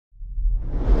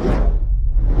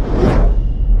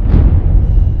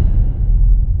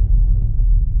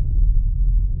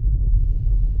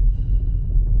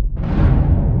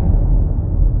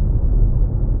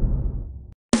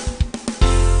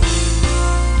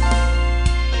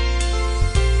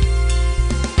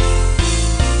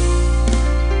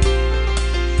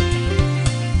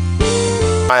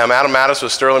Hi, I'm Adam Mattis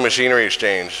with Sterling Machinery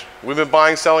Exchange. We've been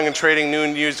buying, selling, and trading new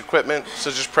and used equipment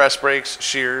such as press brakes,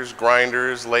 shears,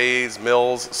 grinders, lathes,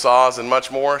 mills, saws, and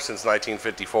much more since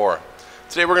 1954.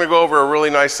 Today we're going to go over a really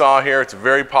nice saw here. It's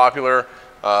very popular.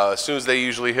 As soon as they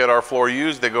usually hit our floor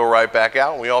used, they go right back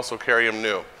out, and we also carry them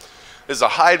new. This is a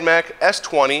Hyd-Mech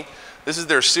S20. This is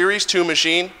their Series 2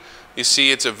 machine. You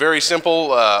see it's a very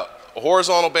simple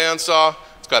horizontal bandsaw.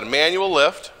 It's got a manual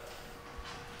lift.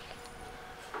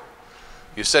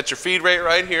 You set your feed rate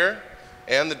right here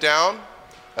and the down,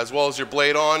 as well as your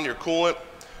blade on, your coolant.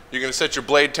 You're going to set your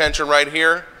blade tension right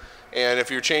here, and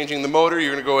if you're changing the motor,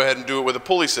 you're going to go ahead and do it with a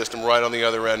pulley system right on the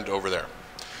other end over there.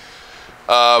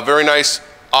 Very nice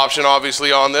option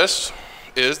obviously on this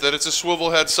is that it's a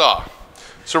swivel head saw.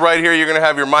 So right here you're going to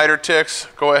have your miter ticks.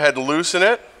 Go ahead and loosen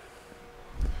it.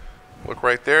 Look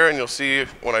right there and you'll see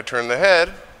when I turn the head,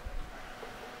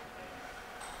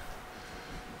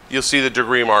 you'll see the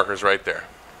degree markers right there.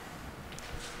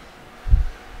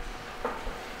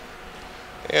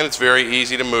 And it's very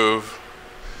easy to move.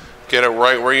 Get it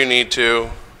right where you need to,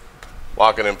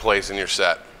 lock it in place and you're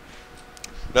set.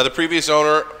 Now the previous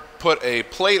owner put a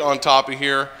plate on top of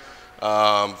here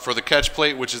for the catch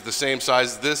plate, which is the same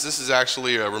size as this. This is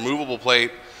actually a removable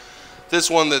plate. This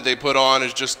one that they put on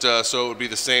is just so it would be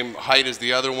the same height as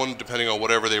the other one, depending on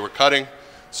whatever they were cutting.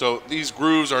 So these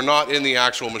grooves are not in the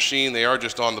actual machine, they are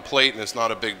just on the plate, and it's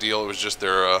not a big deal. It was just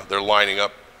their lining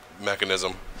up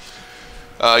mechanism.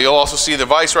 You'll also see the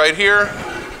vise right here.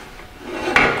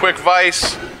 Quick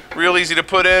vise, real easy to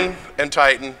put in and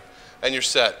tighten, and you're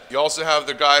set. You also have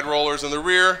the guide rollers in the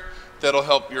rear that'll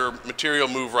help your material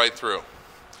move right through.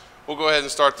 We'll go ahead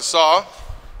and start the saw.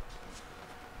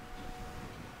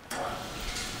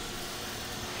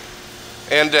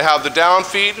 And to have the down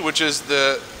feed, which is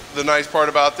the nice part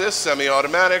about this,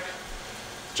 semi-automatic,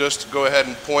 just go ahead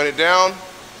and point it down.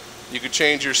 You could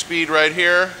change your speed right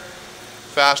here,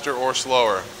 faster or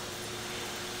slower.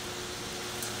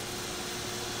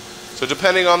 So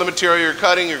depending on the material you're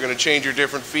cutting, you're going to change your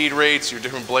different feed rates, your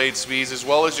different blade speeds, as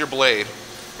well as your blade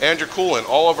and your coolant.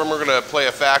 All of them are going to play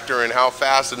a factor in how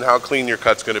fast and how clean your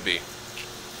cut's going to be.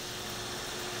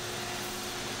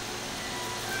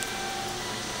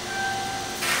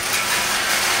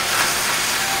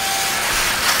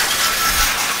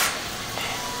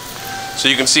 So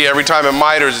you can see every time it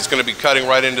miters, it's going to be cutting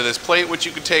right into this plate, which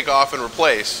you can take off and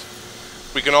replace.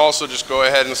 We can also just go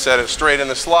ahead and set it straight in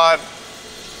the slot.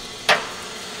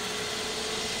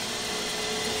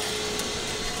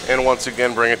 And once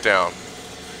again, bring it down.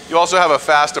 You also have a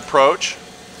fast approach.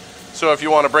 So if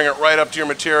you want to bring it right up to your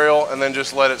material and then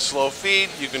just let it slow feed,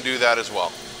 you can do that as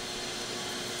well.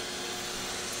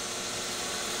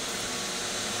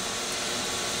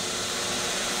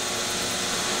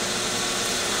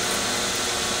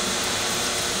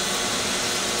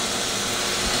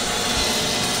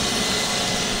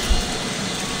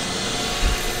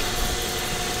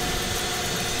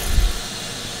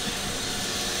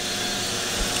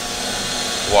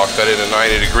 Walk that into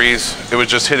 90 degrees. It was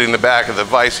just hitting the back of the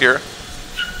vise here.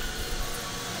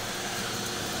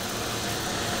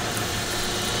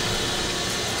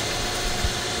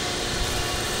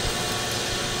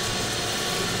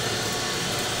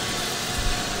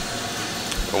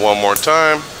 And one more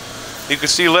time. You can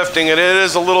see lifting it. It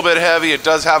is a little bit heavy. It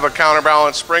does have a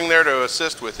counterbalance spring there to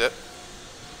assist with it.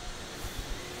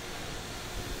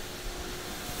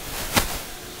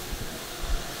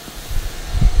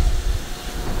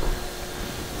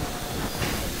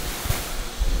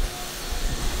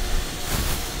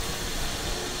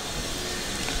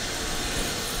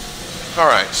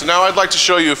 Alright, so now I'd like to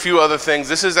show you a few other things.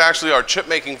 This is actually our chip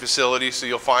making facility, so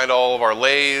you'll find all of our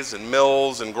lathes and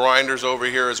mills and grinders over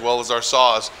here, as well as our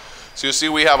saws. So you'll see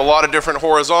we have a lot of different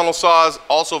horizontal saws,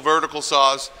 also vertical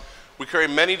saws. We carry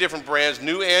many different brands,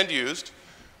 new and used.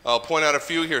 I'll point out a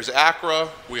few. Here's Acra.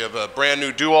 We have a brand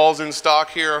new Duals in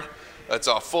stock here. That's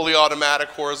a fully automatic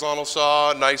horizontal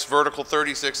saw, nice vertical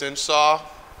 36-inch saw.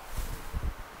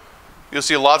 You'll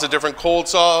see lots of different cold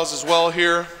saws as well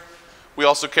here. We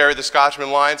also carry the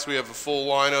Scotchman line, so we have a full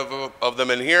line of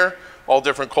them in here. All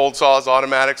different cold saws,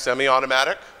 automatic,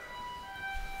 semi-automatic.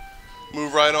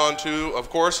 Move right on to, of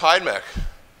course, Hyd-Mech.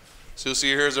 So you'll see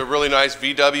here's a really nice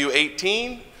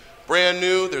VW18, brand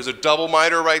new. There's a double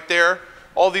miter right there.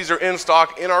 All these are in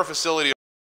stock in our facility.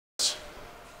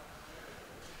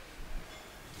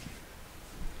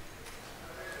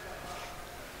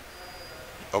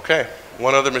 Okay,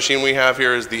 one other machine we have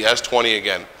here is the S20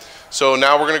 again. So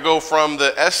now we're going to go from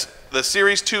the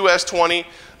Series 2 S20.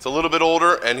 It's a little bit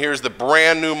older, and here's the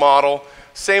brand new model.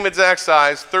 Same exact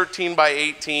size, 13 by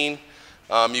 18.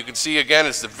 You can see again,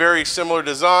 it's a very similar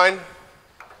design.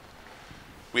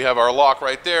 We have our lock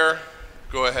right there.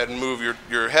 Go ahead and move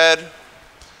your head.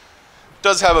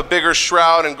 Does have a bigger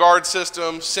shroud and guard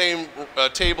system, same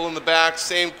table in the back,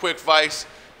 same quick vise.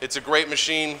 It's a great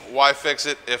machine. Why fix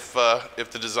it if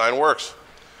the design works?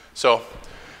 So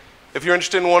if you're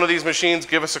interested in one of these machines,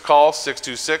 give us a call,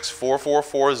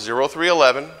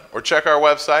 626-444-0311, or check our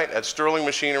website at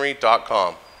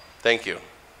sterlingmachinery.com. Thank you.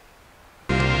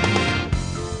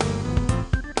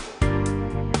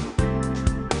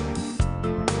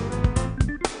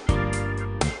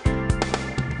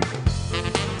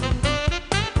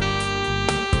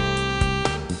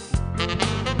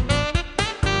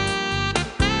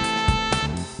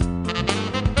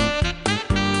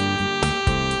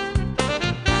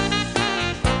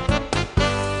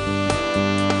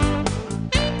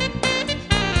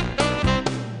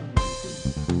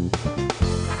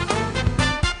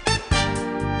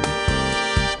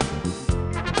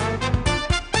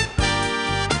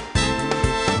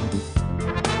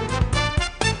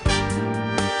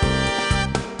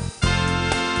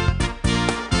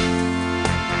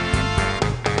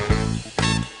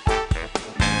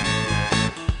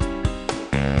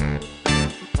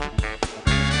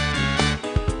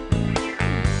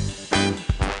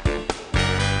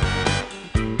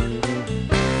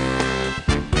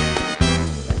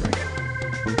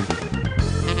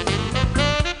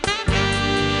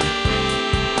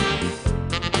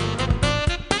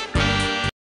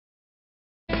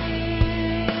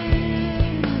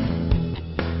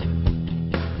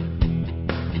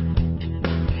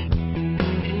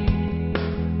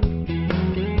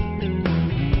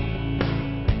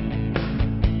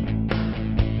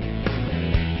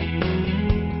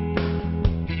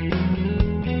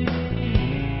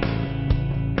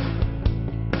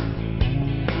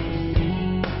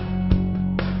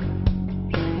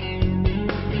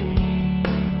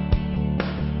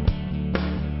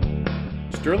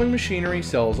 Sterling Machinery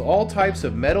sells all types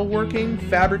of metalworking,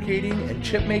 fabricating, and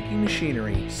chip-making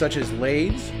machinery, such as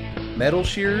lathes, metal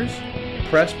shears,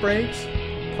 press brakes,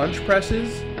 punch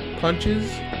presses,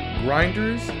 punches,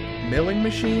 grinders, milling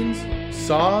machines,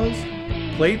 saws,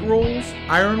 plate rolls,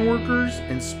 iron workers,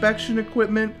 inspection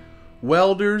equipment,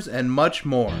 welders, and much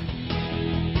more.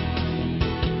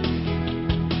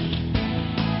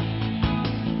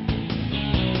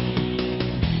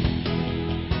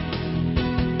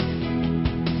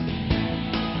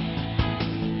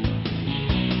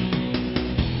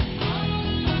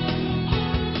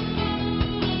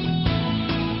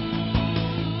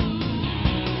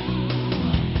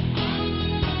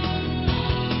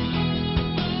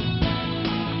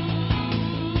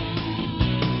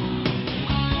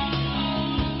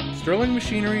 Sterling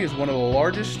Machinery is one of the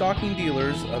largest stocking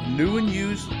dealers of new and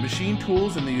used machine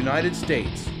tools in the United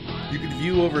States. You can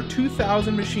view over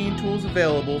 2,000 machine tools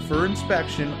available for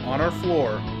inspection on our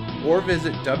floor, or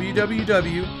visit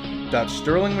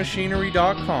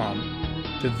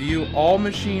www.sterlingmachinery.com to view all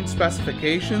machine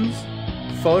specifications,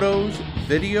 photos,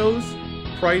 videos,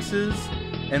 prices,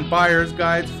 and buyer's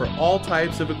guides for all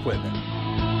types of equipment.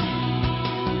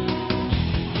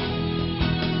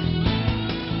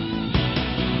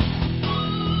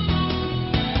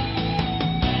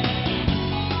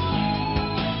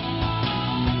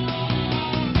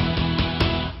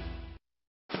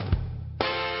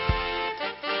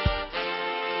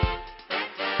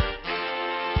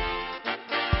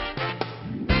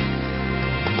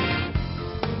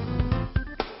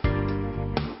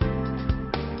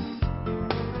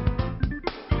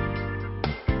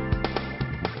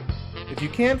 If you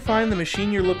can't find the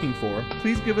machine you're looking for,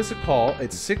 please give us a call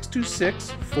at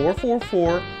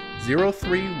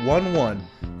 626-444-0311,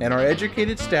 and our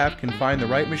educated staff can find the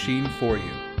right machine for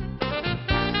you.